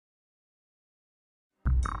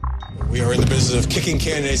We are in the business of kicking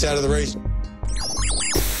candidates out of the race.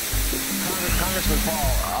 Congressman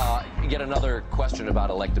Paul, yet another question about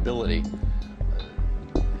electability.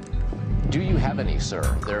 Do you have any, sir?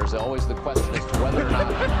 There's always the question as to whether or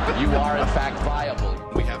not you are, in fact, viable.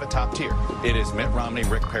 We have a top tier. It is Mitt Romney,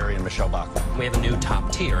 Rick Perry, and Michelle Bachmann. We have a new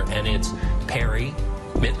top tier, and it's Perry,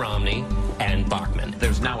 Mitt Romney, and Bachmann.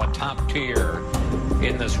 There's now a top tier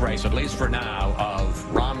in this race, at least for now,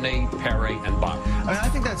 of Romney, Perry, and Bachmann. I mean, I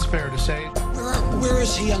think that's fair to say. Where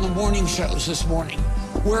is he on the morning shows this morning?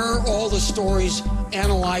 Where are all the stories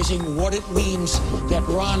analyzing what it means that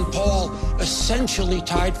Ron Paul essentially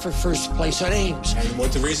tied for first place at Ames? And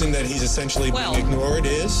what the reason that he's essentially being ignored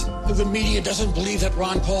is? The media doesn't believe that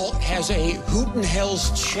Ron Paul has a hoot and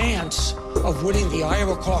hell's chance of winning the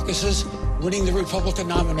Iowa caucuses, winning the Republican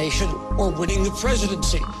nomination, or winning the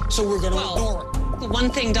presidency. So we're going to ignore it. The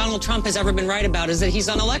one thing Donald Trump has ever been right about is that he's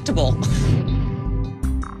unelectable.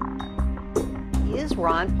 Is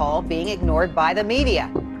Ron Paul being ignored by the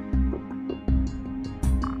media?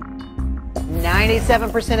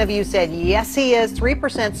 97% of you said yes, he is.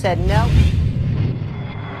 3% said no.